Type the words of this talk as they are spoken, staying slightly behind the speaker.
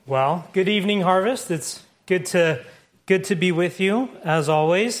Well, good evening, Harvest. It's good to be with you, as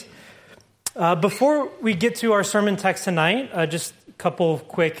always. Before we get to our sermon text tonight, just a couple of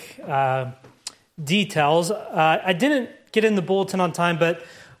quick details. I didn't get in the bulletin on time, but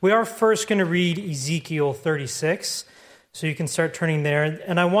we are first going to read Ezekiel 36, so you can start turning there.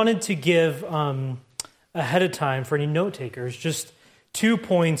 And I wanted to give, ahead of time for any note takers, just 2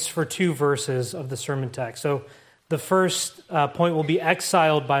 points for 2 verses of the sermon text. So the first point will be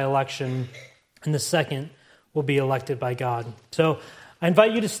exiled by election, and the second will be elected by God. So I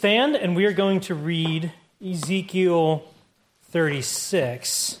invite you to stand, and we are going to read Ezekiel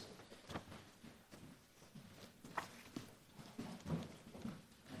 36.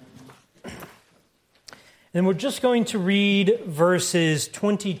 And we're just going to read verses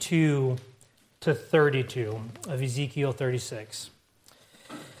 22 to 32 of Ezekiel 36.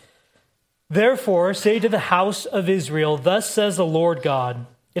 Therefore, say to the house of Israel, thus says the Lord God,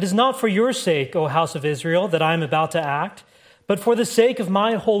 it is not for your sake, O house of Israel, that I am about to act, but for the sake of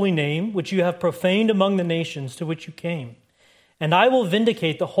my holy name, which you have profaned among the nations to which you came. And I will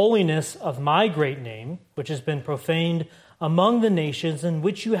vindicate the holiness of my great name, which has been profaned among the nations, and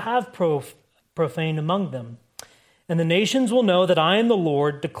which you have profaned among them. And the nations will know that I am the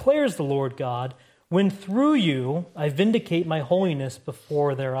Lord, declares the Lord God, when through you I vindicate my holiness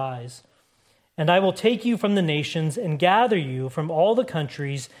before their eyes. And I will take you from the nations and gather you from all the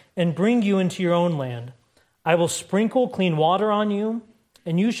countries and bring you into your own land. I will sprinkle clean water on you,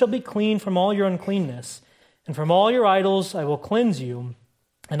 and you shall be clean from all your uncleanness. And from all your idols I will cleanse you,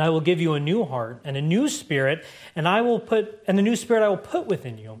 and I will give you a new heart and a new spirit, and a new spirit I will put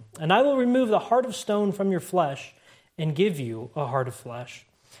within you. And I will remove the heart of stone from your flesh and give you a heart of flesh.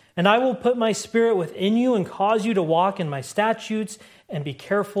 And I will put my spirit within you and cause you to walk in my statutes and be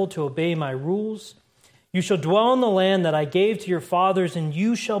careful to obey my rules. You shall dwell in the land that I gave to your fathers, and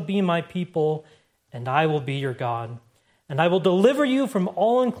you shall be my people, and I will be your God. And I will deliver you from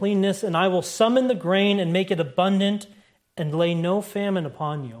all uncleanness, and I will summon the grain and make it abundant, and lay no famine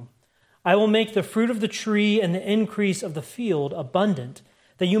upon you. I will make the fruit of the tree and the increase of the field abundant,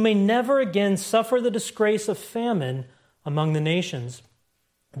 that you may never again suffer the disgrace of famine among the nations.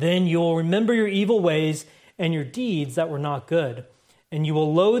 Then you will remember your evil ways and your deeds that were not good, and you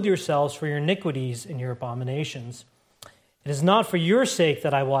will loathe yourselves for your iniquities and your abominations. It is not for your sake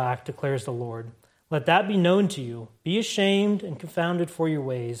that I will act, declares the Lord. Let that be known to you. Be ashamed and confounded for your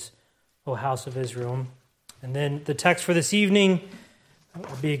ways, O house of Israel. And then the text for this evening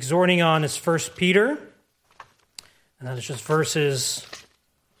we'll be exhorting on is 1 Peter, and that is just verses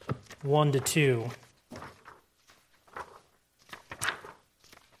 1 to 2.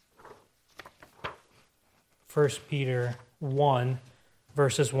 1 Peter 1,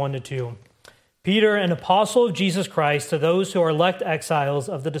 verses 1 to 2. Peter, an apostle of Jesus Christ, to those who are elect exiles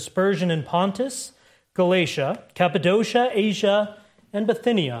of the dispersion in Pontus, Galatia, Cappadocia, Asia, and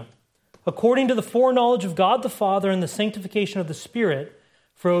Bithynia, according to the foreknowledge of God the Father and the sanctification of the Spirit,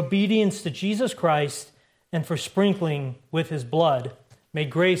 for obedience to Jesus Christ and for sprinkling with his blood, may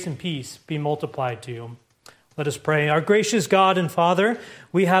grace and peace be multiplied to you. Let us pray. Our gracious God and Father,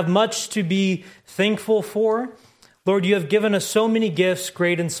 we have much to be thankful for. Lord, you have given us so many gifts,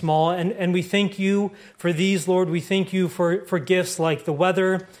 great and small, and we thank you for these, Lord. We thank you for gifts like the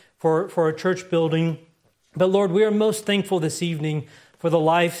weather, for a church building. But Lord, we are most thankful this evening for the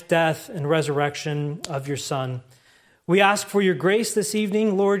life, death, and resurrection of your Son. We ask for your grace this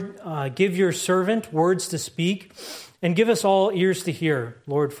evening, Lord. Give your servant words to speak, and give us all ears to hear,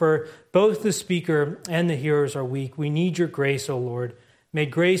 Lord, for both the speaker and the hearers are weak. We need your grace, O Lord. May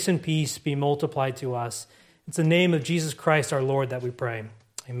grace and peace be multiplied to us. It's the name of Jesus Christ, our Lord, that we pray.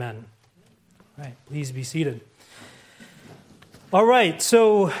 Amen. All right, please be seated. All right,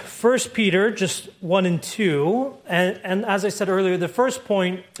 so 1 Peter, just 1 and 2. And as I said earlier, the first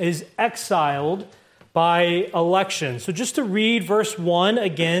point is exiled by election. So just to read verse 1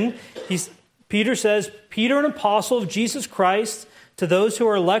 again, Peter says, Peter, an apostle of Jesus Christ, to those who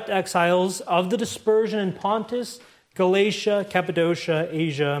are elect exiles of the dispersion in Pontus, Galatia, Cappadocia,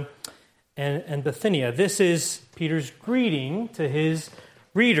 Asia, and Bithynia. This is Peter's greeting to his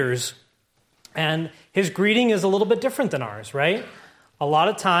readers. And his greeting is a little bit different than ours, right? A lot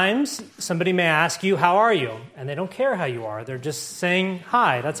of times, somebody may ask you, how are you? And they don't care how you are. They're just saying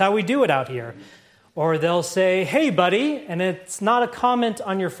hi. That's how we do it out here. Or they'll say, hey, buddy, and it's not a comment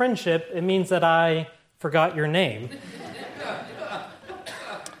on your friendship. It means that I forgot your name.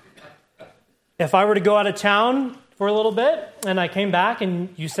 If I were to go out of town for a little bit, and I came back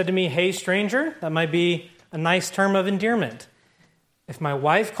and you said to me, hey, stranger, that might be a nice term of endearment. If my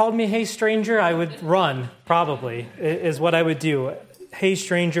wife called me, hey, stranger, I would run, probably, is what I would do. hey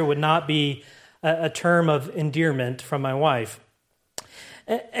stranger would not be a term of endearment from my wife.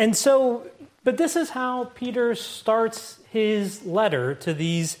 And so, but this is how Peter starts his letter to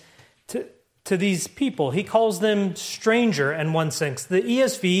these people. He calls them stranger in one sense. The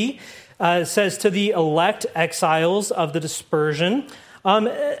ESV says to the elect exiles of the dispersion.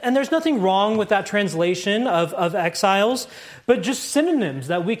 And there's nothing wrong with that translation of exiles, but just synonyms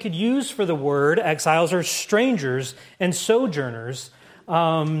that we could use for the word exiles are strangers and sojourners.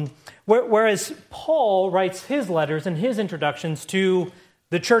 Whereas Paul writes his letters and his introductions to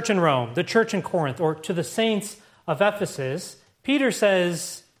the church in Rome, the church in Corinth, or to the saints of Ephesus, Peter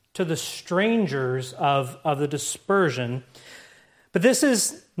says to the strangers of the dispersion. But this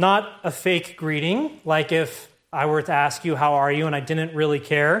is not a fake greeting, like if I were to ask you, how are you, and I didn't really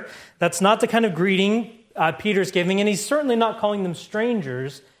care. That's not the kind of greeting Peter's giving, and he's certainly not calling them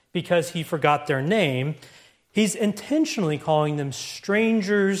strangers because he forgot their name. He's intentionally calling them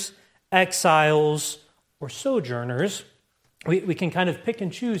strangers, exiles, or sojourners. We can kind of pick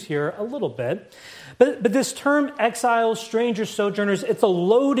and choose here a little bit. But this term, exiles, strangers, sojourners, it's a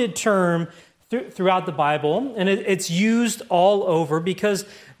loaded term throughout the Bible, and it's used all over because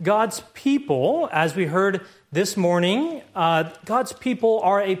God's people, as we heard this morning, God's people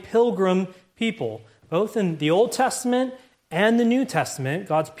are a pilgrim people. Both in the Old Testament and the New Testament,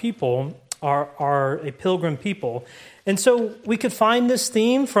 God's people are a pilgrim people. And so we could find this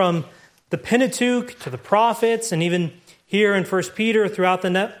theme from the Pentateuch to the prophets, and even here in 1 Peter throughout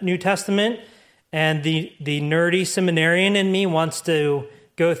the New Testament. And the nerdy seminarian in me wants to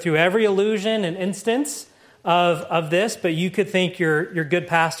go through every allusion and instance of this, but you could thank your good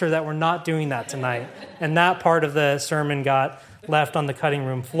pastor that we're not doing that tonight. And that part of the sermon got left on the cutting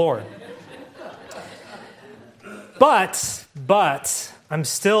room floor. But I'm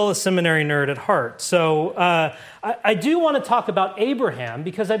still a seminary nerd at heart. So I do want to talk about Abraham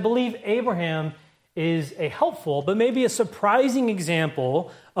because I believe Abraham is a helpful but maybe a surprising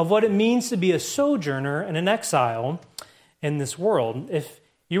example of what it means to be a sojourner and an exile in this world. If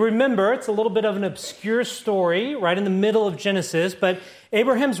you remember, it's a little bit of an obscure story right in the middle of Genesis, but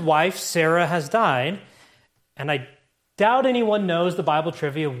Abraham's wife, Sarah, has died, and I doubt anyone knows the Bible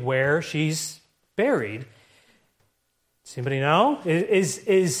trivia of where she's buried. Does anybody know?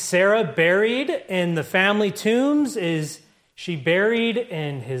 Is Sarah buried in the family tombs? Is she buried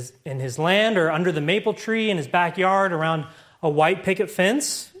in his land or under the maple tree in his backyard around a white picket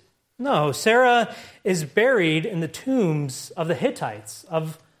fence? No, Sarah is buried in the tombs of the Hittites,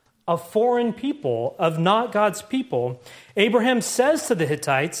 of foreign people, of not God's people. Abraham says to the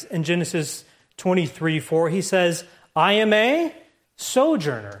Hittites in Genesis 23:4, he says, I am a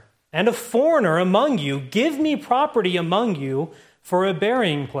sojourner and a foreigner among you. Give me property among you for a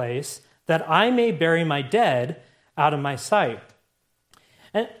burying place, that I may bury my dead out of my sight.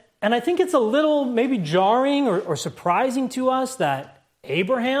 And I think it's a little maybe jarring or surprising to us that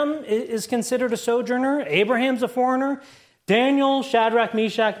Abraham is considered a sojourner. Abraham's a foreigner. Daniel, Shadrach,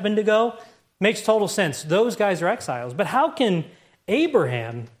 Meshach, Abednego, makes total sense. Those guys are exiles. But how can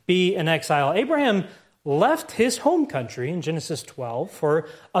Abraham be an exile? Abraham left his home country in Genesis 12 for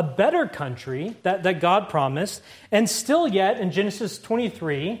a better country that God promised. And still yet in Genesis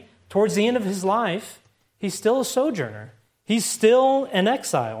 23, towards the end of his life, he's still a sojourner. He's still an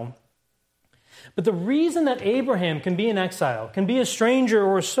exile. But the reason that Abraham can be an exile, can be a stranger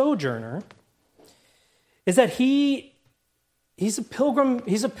or a sojourner, is that he's a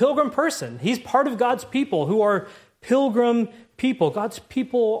pilgrim person. He's part of God's people who are pilgrim people. God's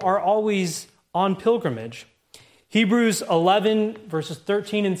people are always on pilgrimage. Hebrews 11, verses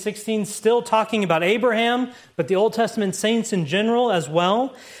 13 and 16, still talking about Abraham, but the Old Testament saints in general as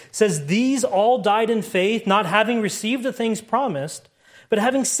well, says, these all died in faith, not having received the things promised, but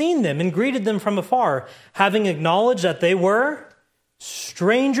having seen them and greeted them from afar, having acknowledged that they were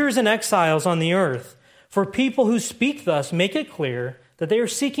strangers and exiles on the earth. For people who speak thus make it clear that they are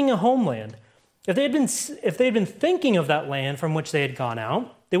seeking a homeland. If they had been thinking of that land from which they had gone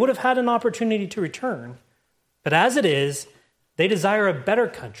out, they would have had an opportunity to return. But as it is, they desire a better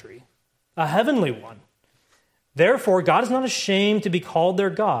country, a heavenly one. Therefore, God is not ashamed to be called their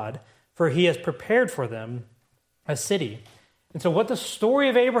God, for he has prepared for them a city. And so what the story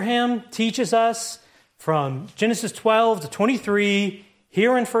of Abraham teaches us from Genesis 12 to 23,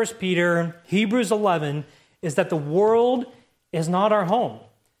 here in 1 Peter, Hebrews 11, is that the world is not our home.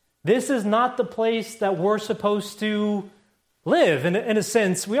 This is not the place that we're supposed to live. In a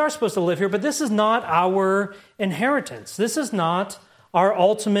sense, we are supposed to live here, but this is not our inheritance. This is not our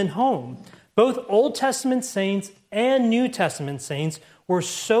ultimate home. Both Old Testament saints and New Testament saints were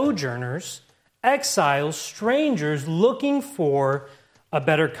sojourners, exiles, strangers looking for a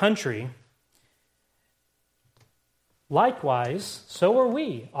better country. Likewise, so are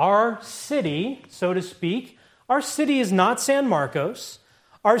we. Our city, so to speak, our city is not San Marcos.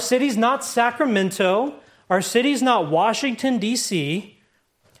 Our city's not Sacramento. Our city's not Washington, D.C.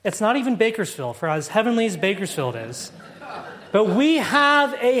 It's not even Bakersfield, for as heavenly as Bakersfield is. But we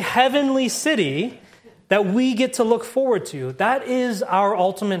have a heavenly city that we get to look forward to. That is our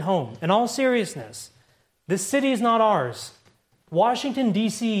ultimate home. In all seriousness, this city is not ours. Washington,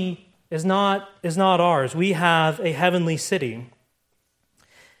 D.C. is not ours. We have a heavenly city.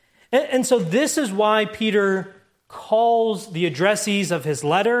 And so this is why Peter calls the addressees of his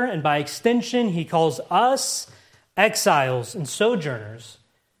letter, and by extension, he calls us exiles and sojourners.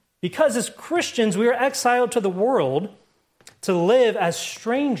 Because as Christians, we are exiled to the world to live as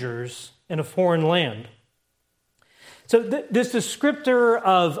strangers in a foreign land. So this descriptor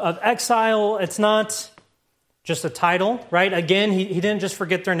of exile, it's not just a title, right? Again, he didn't just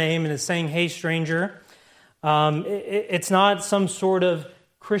forget their name and is saying, hey, stranger. It's not some sort of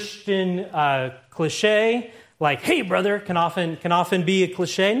Christian cliche, like, hey, brother, can often be a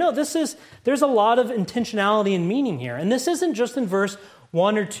cliche. No, there's a lot of intentionality and meaning here. And this isn't just in verse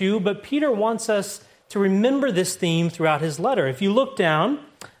 1 or 2, but Peter wants us to remember this theme throughout his letter. If you look down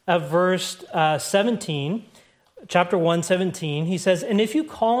at verse 17, chapter 1, 17, he says, and if you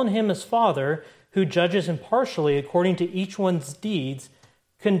call on him as Father, who judges impartially according to each one's deeds,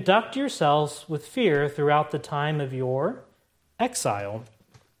 conduct yourselves with fear throughout the time of your exile.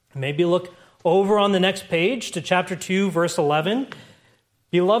 Maybe look over on the next page to chapter 2, verse 11.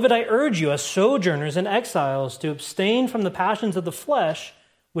 Beloved, I urge you as sojourners and exiles to abstain from the passions of the flesh,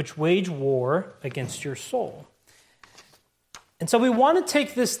 which wage war against your soul. And so we want to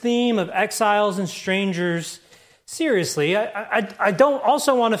take this theme of exiles and strangers seriously. I don't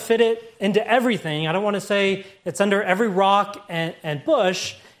also want to fit it into everything. I don't want to say it's under every rock and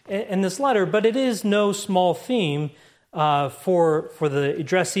bush in this letter, but it is no small theme for the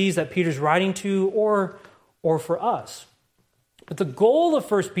addressees that Peter's writing to or for us. But the goal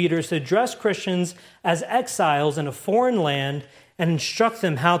of 1 Peter is to address Christians as exiles in a foreign land and instruct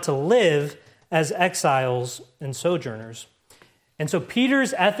them how to live as exiles and sojourners. And so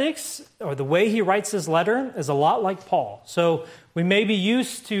Peter's ethics, or the way he writes his letter, is a lot like Paul. So we may be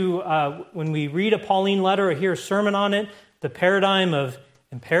used to, when we read a Pauline letter or hear a sermon on it, the paradigm of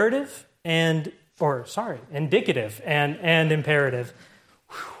indicative and imperative.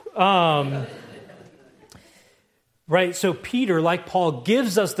 Right, so Peter, like Paul,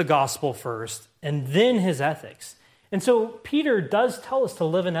 gives us the gospel first and then his ethics. And so Peter does tell us to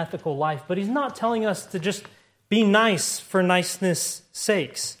live an ethical life, but he's not telling us to just be nice for niceness'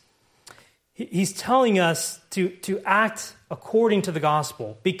 sakes. He's telling us to act according to the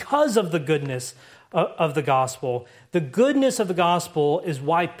gospel because of the goodness of the gospel. The goodness of the gospel is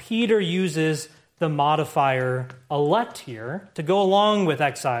why Peter uses the modifier elect here to go along with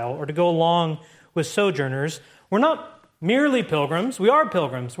exile or to go along with sojourners. We're not merely pilgrims. We are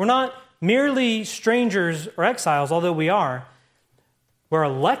pilgrims. We're not merely strangers or exiles, although we are. We're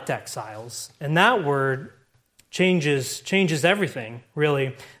elect exiles, and that word changes everything,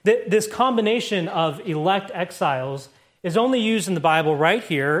 really. This combination of elect exiles is only used in the Bible right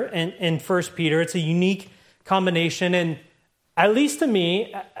here in 1 Peter. It's a unique combination, and at least to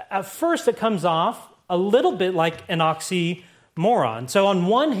me, at first it comes off a little bit like an oxymoron. So on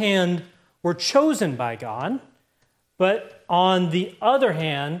one hand, we're chosen by God, but on the other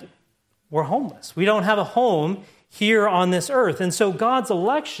hand, we're homeless. We don't have a home here on this earth. And so God's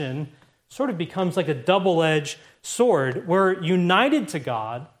election sort of becomes like a double-edged sword. We're united to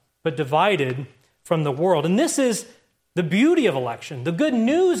God, but divided from the world. And this is the beauty of election, the good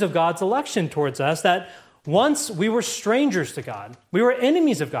news of God's election towards us, that once we were strangers to God. We were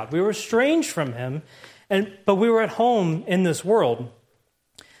enemies of God. We were estranged from him, but we were at home in this world.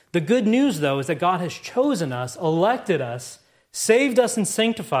 The good news, though, is that God has chosen us, elected us, saved us, and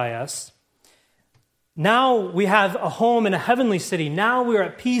sanctified us. Now we have a home in a heavenly city. Now we are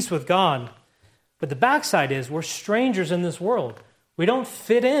at peace with God. But the backside is we're strangers in this world. We don't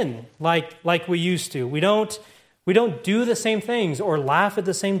fit in like we used to. We don't do the same things or laugh at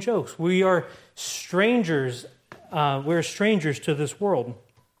the same jokes. We are strangers. We're strangers to this world.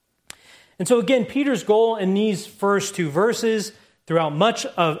 And so again, Peter's goal in these first two verses throughout much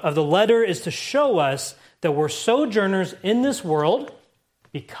of the letter is to show us that we're sojourners in this world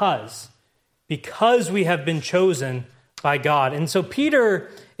because we have been chosen by God. And so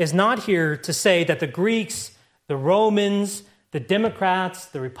Peter is not here to say that the Greeks, the Romans, the Democrats,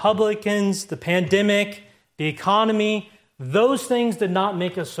 the Republicans, the pandemic, the economy, those things did not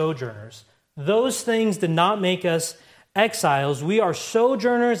make us sojourners. Those things did not make us exiles. We are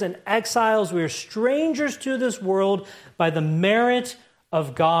sojourners and exiles. We are strangers to this world by the merit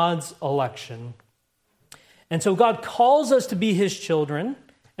of God's election. And so God calls us to be his children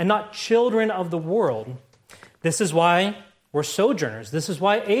and not children of the world. This is why we're sojourners. This is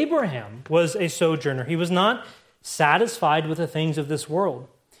why Abraham was a sojourner. He was not satisfied with the things of this world.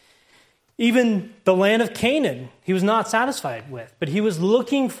 Even the land of Canaan, he was not satisfied with, but he was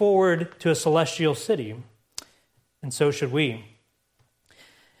looking forward to a celestial city. And so should we.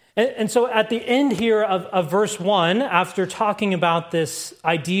 And so at the end here of verse 1, after talking about this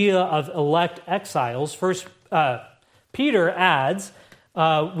idea of elect exiles, first Peter adds,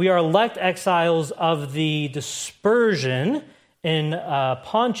 we are elect exiles of the dispersion in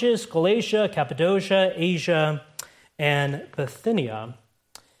Pontus, Galatia, Cappadocia, Asia, and Bithynia.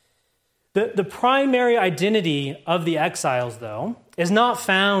 The primary identity of the exiles, though, is not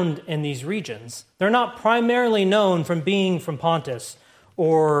found in these regions. They're not primarily known from being from Pontus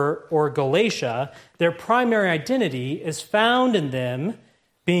or Galatia. Their primary identity is found in them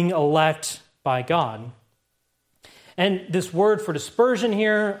being elect by God. And this word for dispersion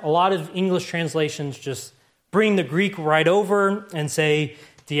here, a lot of English translations just bring the Greek right over and say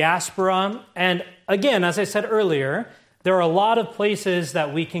diaspora. And again, as I said earlier, there are a lot of places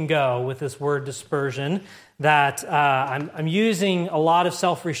that we can go with this word dispersion that I'm using a lot of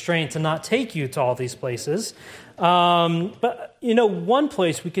self-restraint to not take you to all these places. But, one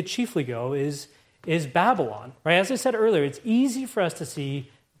place we could chiefly go is Babylon, right? As I said earlier, it's easy for us to see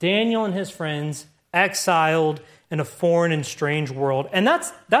Daniel and his friends exiled in a foreign and strange world. And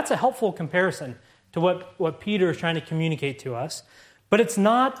that's a helpful comparison to what Peter is trying to communicate to us. But it's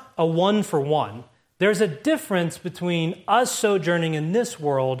not a one-for-one. There's a difference between us sojourning in this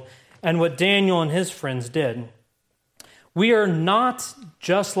world and what Daniel and his friends did. We are not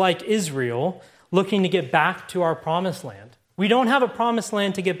just like Israel looking to get back to our promised land. We don't have a promised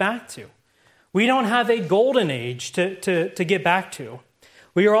land to get back to. We don't have a golden age to get back to.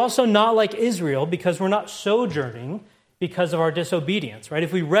 We are also not like Israel because we're not sojourning because of our disobedience, right?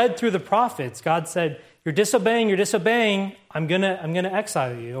 If we read through the prophets, God said, you're disobeying, I'm gonna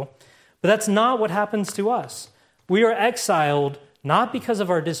exile you. But that's not what happens to us. We are exiled not because of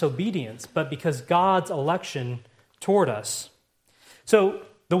our disobedience, but because God's election toward us. So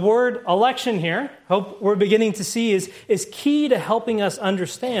the word election here, hope we're beginning to see, is key to helping us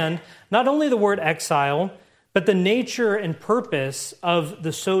understand not only the word exile, but the nature and purpose of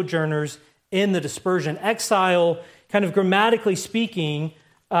the sojourners in the dispersion. Exile, kind of grammatically speaking,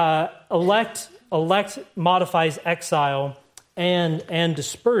 elect modifies exile and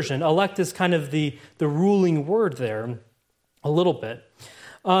dispersion. Elect is kind of the ruling word there a little bit.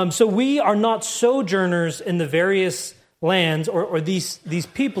 So we are not sojourners in the various lands, or these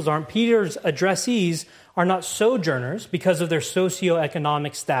peoples aren't. Peter's addressees are not sojourners because of their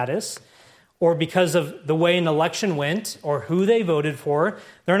socioeconomic status or because of the way an election went or who they voted for.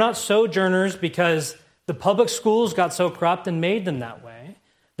 They're not sojourners because the public schools got so corrupt and made them that way.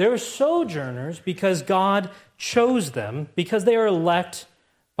 They're sojourners because God chose them, because they are elect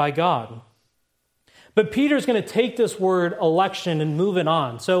by God. But Peter's going to take this word election and move it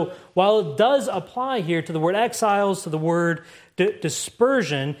on. So while it does apply here to the word exiles, to the word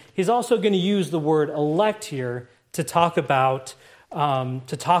dispersion, he's also going to use the word elect here to talk about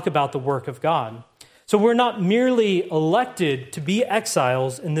the work of God. So we're not merely elected to be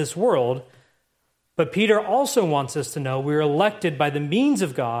exiles in this world, but Peter also wants us to know we're elected by the means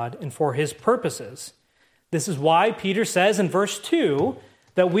of God and for his purposes. This is why Peter says in verse 2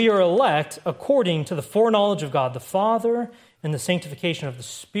 that we are elect according to the foreknowledge of God the Father and the sanctification of the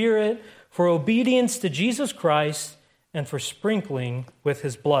Spirit, for obedience to Jesus Christ and for sprinkling with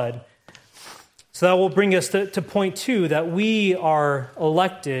his blood. So that will bring us to point 2, that we are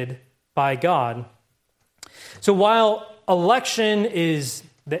elected by God. So while election is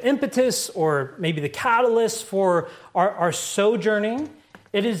the impetus or maybe the catalyst for our sojourning,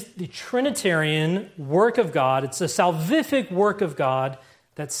 it is the Trinitarian work of God. It's the salvific work of God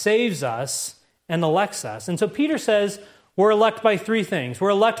that saves us and elects us. And so Peter says we're elect by 3 things. We're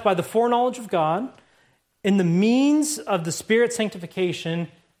elect by the foreknowledge of God, in the means of the Spirit's sanctification,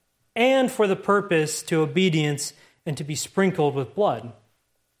 and for the purpose to obedience and to be sprinkled with blood.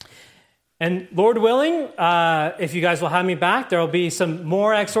 And Lord willing, if you guys will have me back, there will be some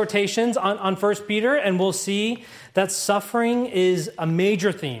more exhortations on 1 Peter, and we'll see that suffering is a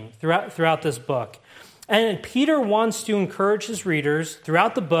major theme throughout this book. And Peter wants to encourage his readers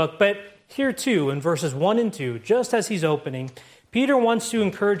throughout the book, but here too, in verses 1 and 2, just as he's opening, Peter wants to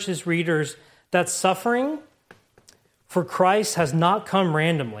encourage his readers that suffering for Christ has not come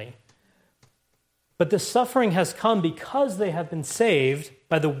randomly, but the suffering has come because they have been saved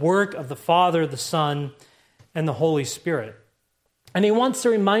by the work of the Father, the Son, and the Holy Spirit. And he wants to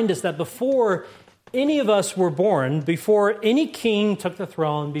remind us that before any of us were born, before any king took the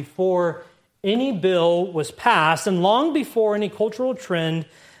throne, before any bill was passed, and long before any cultural trend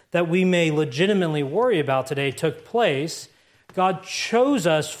that we may legitimately worry about today took place, God chose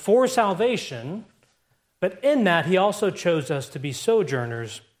us for salvation, but in that he also chose us to be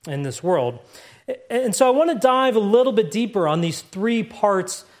sojourners in this world. And so I want to dive a little bit deeper on these three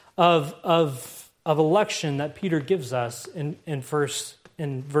parts of election that Peter gives us in verse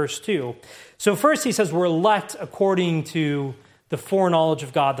 2. So first he says we're elect according to the foreknowledge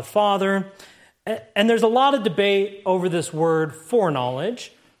of God the Father. And there's a lot of debate over this word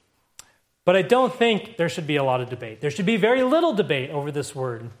foreknowledge, but I don't think there should be a lot of debate. There should be very little debate over this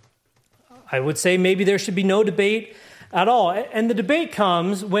word. I would say maybe there should be no debate at all. And the debate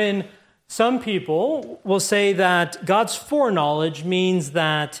comes when some people will say that God's foreknowledge means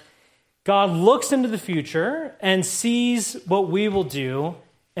that God looks into the future and sees what we will do,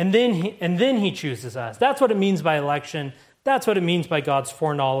 and then he chooses us. That's what it means by election. That's what it means by God's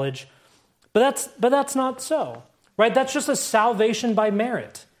foreknowledge. But that's not so, right? That's just a salvation by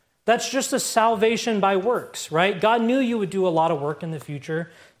merit. That's just a salvation by works, right? God knew you would do a lot of work in the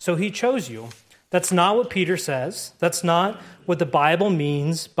future, so he chose you. That's not what Peter says. That's not what the Bible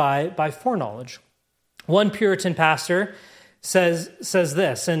means by foreknowledge. One Puritan pastor says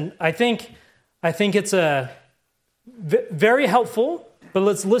this, and I think it's a very helpful, but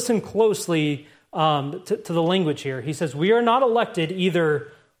let's listen closely to the language here. He says, we are not elected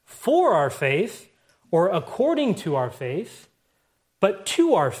either for our faith or according to our faith, but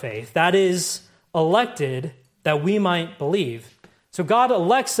to our faith. That is, elected that we might believe. So God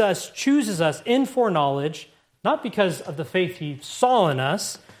elects us, chooses us in foreknowledge, not because of the faith he saw in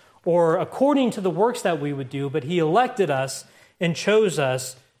us or according to the works that we would do, but he elected us and chose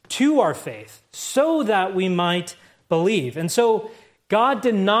us to our faith so that we might believe. And so God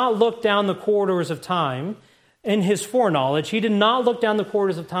did not look down the corridors of time in his foreknowledge. He did not look down the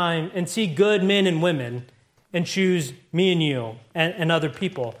corridors of time and see good men and women and choose me and you and other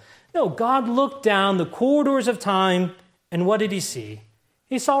people. No, God looked down the corridors of time, and what did he see?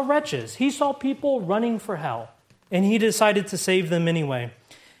 He saw wretches. He saw people running for hell, and he decided to save them anyway.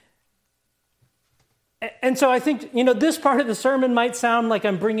 And so I think, this part of the sermon might sound like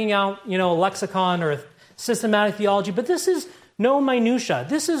I'm bringing out, a lexicon or a systematic theology, but this is no minutia.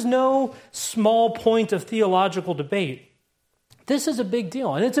 This is no small point of theological debate. This is a big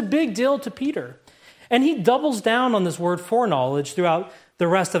deal, and it's a big deal to Peter. And he doubles down on this word foreknowledge throughout the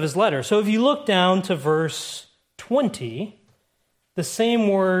rest of his letter. So if you look down to verse 20, the same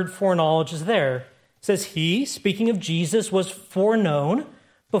word foreknowledge is there. It says, he, speaking of Jesus, was foreknown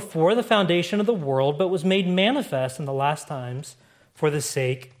before the foundation of the world, but was made manifest in the last times for the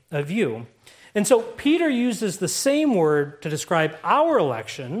sake of you. And so Peter uses the same word to describe our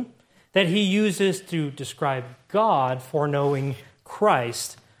election that he uses to describe God foreknowing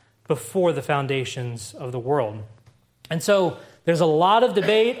Christ before the foundations of the world. And so there's a lot of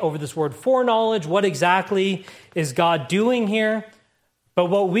debate over this word foreknowledge. What exactly is God doing here? But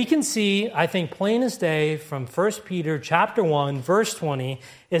what we can see, I think plain as day from 1 Peter chapter 1, verse 20,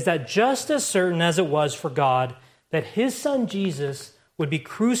 is that just as certain as it was for God that his son Jesus would be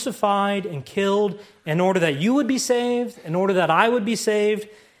crucified and killed in order that you would be saved, in order that I would be saved,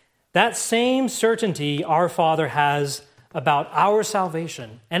 that same certainty our Father has about our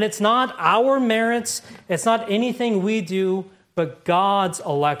salvation. And it's not our merits, it's not anything we do, but God's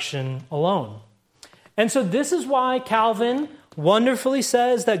election alone. And so this is why Calvin wonderfully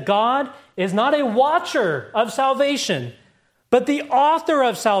says that God is not a watcher of salvation, but the author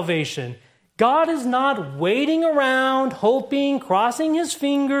of salvation. God is not waiting around, hoping, crossing his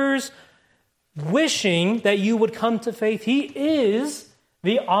fingers, wishing that you would come to faith. He is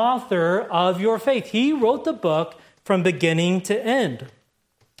the author of your faith. He wrote the book from beginning to end.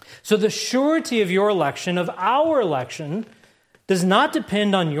 So the surety of your election, of our election, does not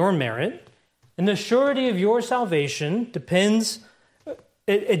depend on your merit, and the surety of your salvation does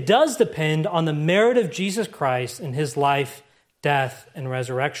depend on the merit of Jesus Christ in his life, death, and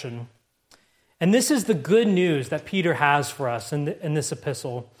resurrection. And this is the good news that Peter has for us in this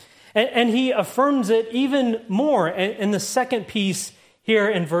epistle. And he affirms it even more in the second piece here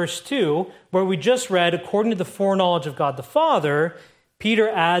in verse 2, where we just read, according to the foreknowledge of God the Father, Peter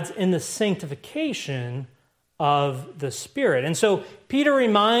adds in the sanctification of the Spirit. And so Peter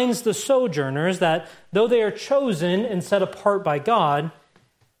reminds the sojourners that though they are chosen and set apart by God,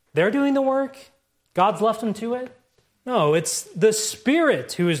 they're doing the work. God's left them to it. No, it's the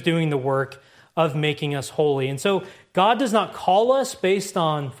Spirit who is doing the work of making us holy. And so God does not call us based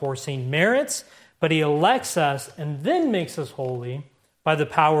on foreseen merits, but he elects us and then makes us holy by the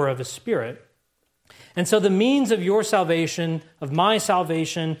power of his Spirit. And so the means of your salvation, of my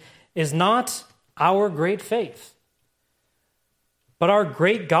salvation, is not our great faith, but our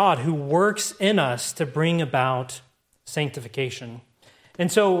great God who works in us to bring about sanctification.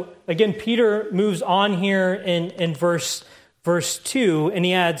 And so, again, Peter moves on here in verse 2, and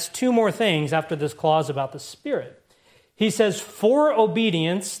he adds two more things after this clause about the Spirit. He says, for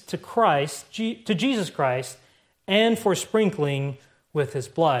obedience to Christ, to Jesus Christ, and for sprinkling with his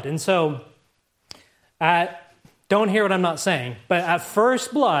blood. And so, don't hear what I'm not saying, but at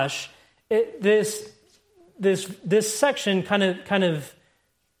first blush, this section kind of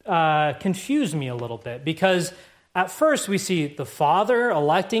confused me a little bit, because at first we see the Father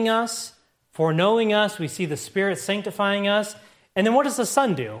electing us, foreknowing us, we see the Spirit sanctifying us, and then what does the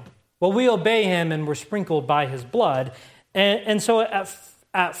Son do? Well, we obey him and we're sprinkled by his blood. And so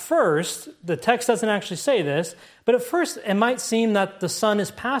at first, the text doesn't actually say this, but at first it might seem that the Son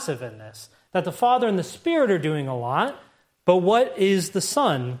is passive in this, that the Father and the Spirit are doing a lot, but what is the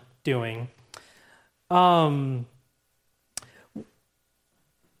Son doing?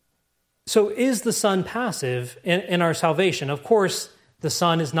 So is the Son passive in our salvation? Of course, the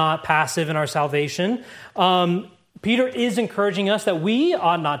Son is not passive in our salvation. Peter is encouraging us that we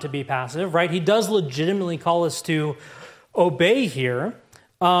ought not to be passive, right? He does legitimately call us to obey here.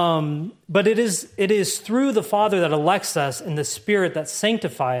 But it is through the Father that elects us and the Spirit that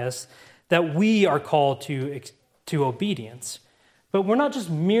sanctify us that we are called to obedience. But we're not just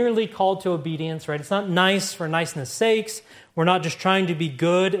merely called to obedience, right? It's not nice for niceness' sakes. We're not just trying to be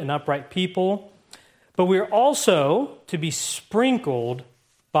good and upright people. But we're also to be sprinkled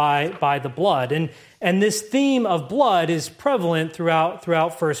by the blood. And this theme of blood is prevalent throughout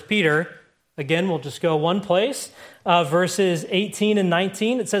 1 Peter. Again, we'll just go one place. Verses 18 and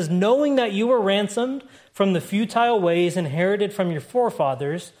 19, it says, knowing that you were ransomed from the futile ways inherited from your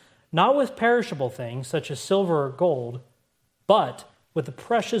forefathers, not with perishable things such as silver or gold, but with the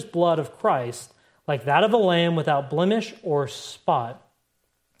precious blood of Christ, like that of a lamb without blemish or spot.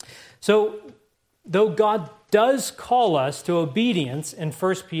 So, though God does call us to obedience in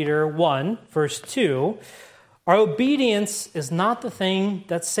 1 Peter 1, verse 2, our obedience is not the thing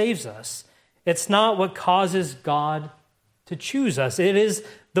that saves us. It's not what causes God to choose us. It is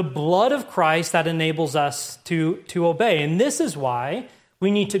the blood of Christ that enables us to obey. And this is why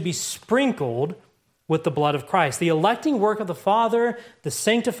we need to be sprinkled with the blood of Christ. The electing work of the Father, the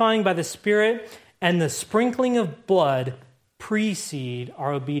sanctifying by the Spirit, and the sprinkling of blood precede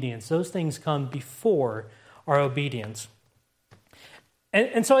our obedience. Those things come before our obedience.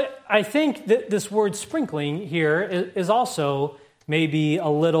 And so I think that this word sprinkling here is also maybe a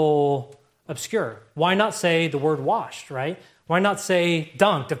little obscure. Why not say the word washed, right? Why not say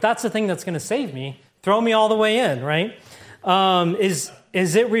dunked? If that's the thing that's going to save me, throw me all the way in, right? Is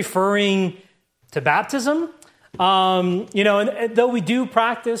it referring to baptism? And though we do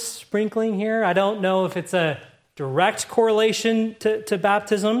practice sprinkling here, I don't know if it's a direct correlation to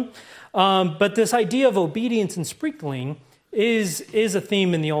baptism. But this idea of obedience and sprinkling is a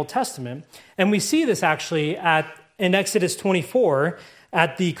theme in the Old Testament. And we see this actually in Exodus 24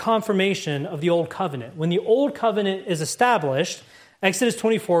 at the confirmation of the Old Covenant. When the Old Covenant is established, Exodus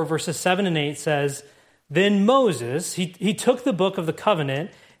 24 verses 7 and 8 says, then Moses, he took the book of the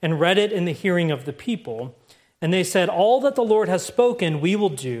covenant and read it in the hearing of the people. And they said, all that the Lord has spoken we will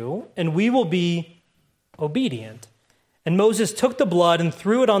do, and we will be obedient. And Moses took the blood and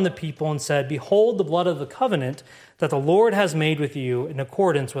threw it on the people and said, behold the blood of the covenant that the Lord has made with you in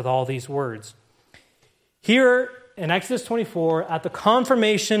accordance with all these words. Here in Exodus 24, at the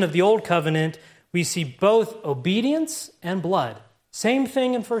confirmation of the Old Covenant, we see both obedience and blood. Same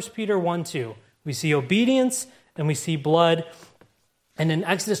thing in 1 Peter 1:2. We see obedience and we see blood. And in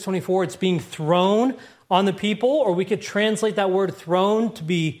Exodus 24, it's being thrown on the people, or we could translate that word thrown to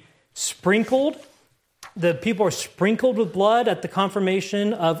be sprinkled. The people are sprinkled with blood at the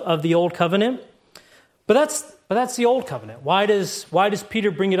confirmation of the Old Covenant. But that's the Old Covenant. Why does Peter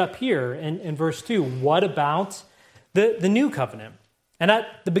bring it up here in verse 2? What about the New Covenant? And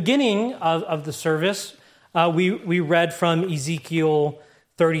at the beginning of the service, we read from Ezekiel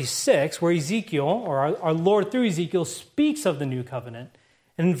 36, where Ezekiel, or our Lord through Ezekiel, speaks of the New Covenant.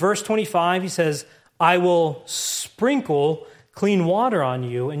 And in verse 25, he says, I will sprinkle clean water on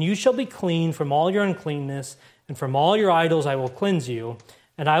you, and you shall be clean from all your uncleanness, and from all your idols I will cleanse you,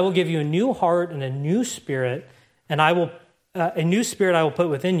 and I will give you a new heart and a new spirit, and a new spirit I will put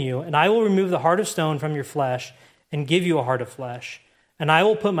within you, and I will remove the heart of stone from your flesh, and give you a heart of flesh. and I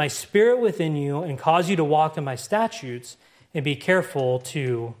will put my spirit within you and cause you to walk in my statutes and be careful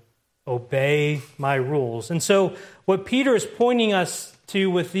to obey my rules. And so what Peter is pointing us to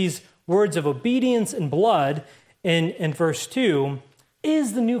with these words of obedience and blood in verse 2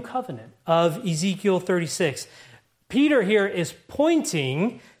 is the new covenant of Ezekiel 36. Peter here is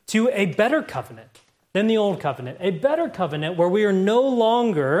pointing to a better covenant than the old covenant, a better covenant where we are no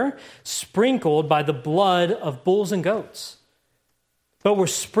longer sprinkled by the blood of bulls and goats, but we're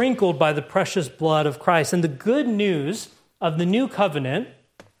sprinkled by the precious blood of Christ. And the good news of the new covenant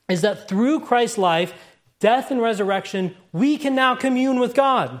is that through Christ's life, death, and resurrection, we can now commune with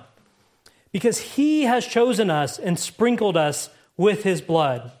God because he has chosen us and sprinkled us with his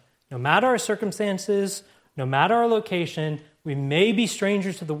blood. No matter our circumstances, no matter our location, we may be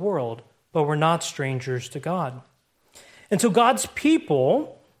strangers to the world, but we're not strangers to God. And so God's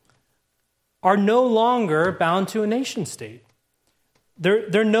people are no longer bound to a nation state.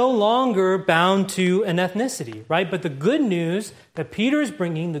 They're no longer bound to an ethnicity, right? But the good news that Peter is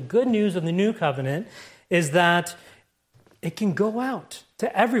bringing, the good news of the new covenant, is that it can go out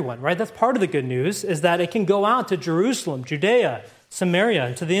to everyone, right? That's part of the good news, is that it can go out to Jerusalem, Judea, Samaria,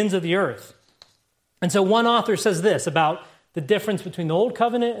 and to the ends of the earth. And so one author says this about the difference between the old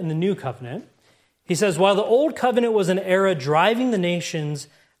covenant and the new covenant. He says, while the old covenant was an era driving the nations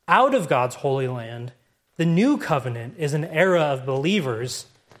out of God's holy land, the new covenant is an era of believers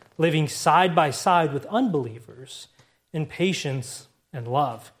living side by side with unbelievers in patience and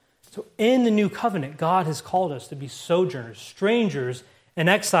love. So in the new covenant, God has called us to be sojourners, strangers, and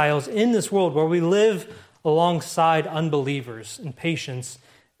exiles in this world where we live alongside unbelievers in patience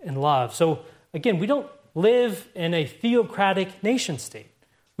and love. So again, we don't live in a theocratic nation state.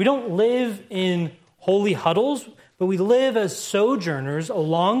 We don't live in holy huddles, but we live as sojourners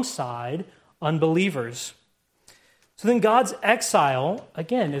alongside unbelievers. So then God's exile,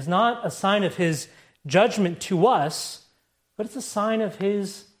 again, is not a sign of his judgment to us, but it's a sign of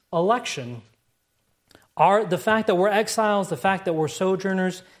his election. The fact that we're exiles, the fact that we're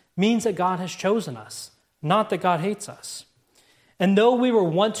sojourners, means that God has chosen us, not that God hates us. And though we were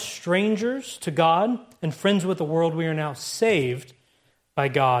once strangers to God and friends with the world, we are now saved by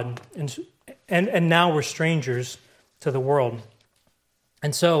God, and now we're strangers to the world.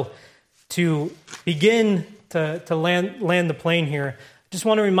 And so to begin to land the plane here, I just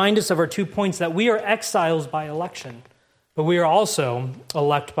want to remind us of our 2 points, that we are exiles by election, but we are also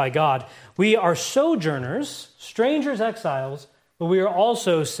elect by God. We are sojourners, strangers, exiles, but we are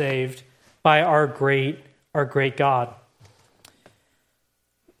also saved by our great God.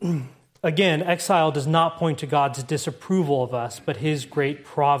 Again, exile does not point to God's disapproval of us, but his great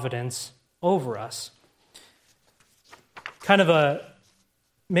providence over us. Kind of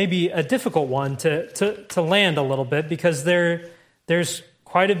maybe a difficult one to land a little bit, because there's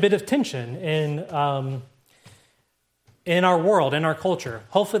quite a bit of tension in our world, in our culture.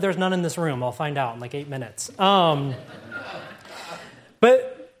 Hopefully there's none in this room. I'll find out in like 8 minutes.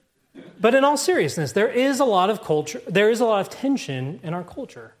 But in all seriousness, there is a lot of culture. There is a lot of tension in our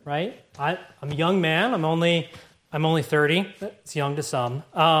culture, right? I'm a young man. I'm only 30. It's young to some.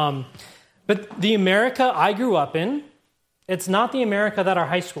 But the America I grew up in, it's not the America that our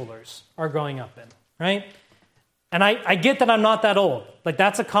high schoolers are growing up in, right? And I get that I'm not that old. Like,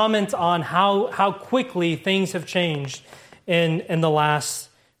 that's a comment on how quickly things have changed in the last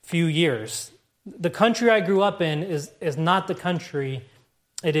few years. The country I grew up in is not the country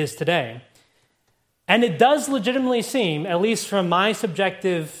it is today. And it does legitimately seem, at least from my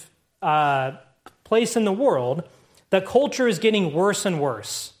subjective place in the world, that culture is getting worse and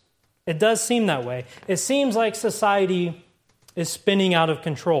worse. It does seem that way. It seems like society is spinning out of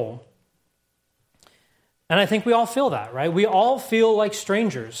control. And I think we all feel that, right? We all feel like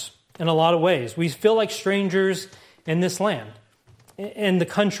strangers in a lot of ways. We feel like strangers in this land, in the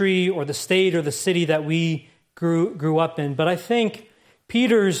country or the state or the city that we grew up in. But I think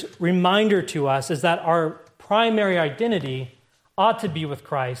Peter's reminder to us is that our primary identity ought to be with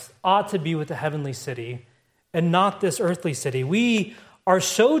Christ, ought to be with the heavenly city, and not this earthly city. We are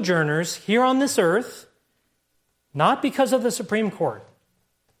sojourners here on this earth, not because of the Supreme Court,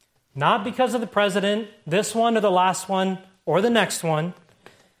 not because of the president, this one or the last one or the next one.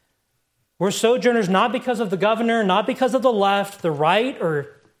 We're sojourners not because of the governor, not because of the left, the right,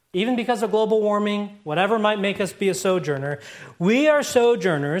 or even because of global warming, whatever might make us be a sojourner. We are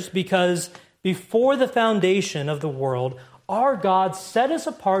sojourners because before the foundation of the world, our God set us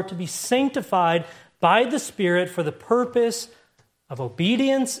apart to be sanctified by the Spirit for the purpose of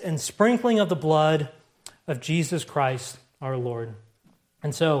obedience and sprinkling of the blood of Jesus Christ our Lord.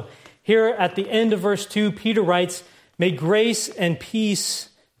 And so here at the end of verse 2, Peter writes, May grace and peace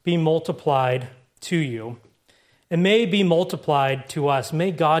be multiplied to you, and may it be multiplied to us.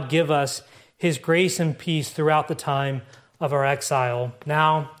 May God give us his grace and peace throughout the time of our exile,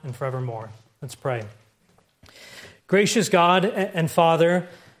 now and forevermore. Let's pray. Gracious God and Father,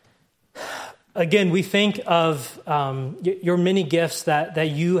 again, we think of your many gifts that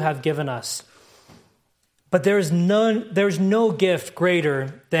you have given us. But there's no gift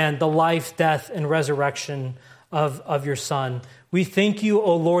greater than the life, death, and resurrection of your Son. We thank you,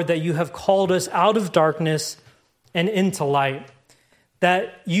 O Lord, that you have called us out of darkness and into light.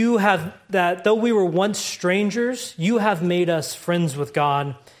 That though we were once strangers, you have made us friends with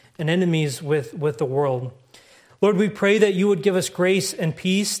God and enemies with the world. Lord, we pray that you would give us grace and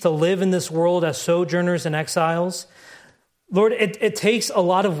peace to live in this world as sojourners and exiles. Lord, it takes a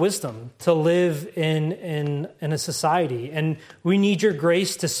lot of wisdom to live in a society, and we need your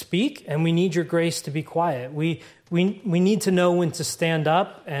grace to speak, and we need your grace to be quiet. We need to know when to stand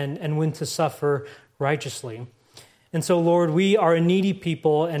up and when to suffer righteously. And so, Lord, we are a needy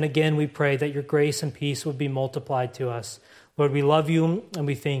people, and again, we pray that your grace and peace would be multiplied to us. Lord, we love you, and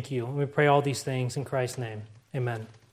we thank you. And we pray all these things in Christ's name. Amen.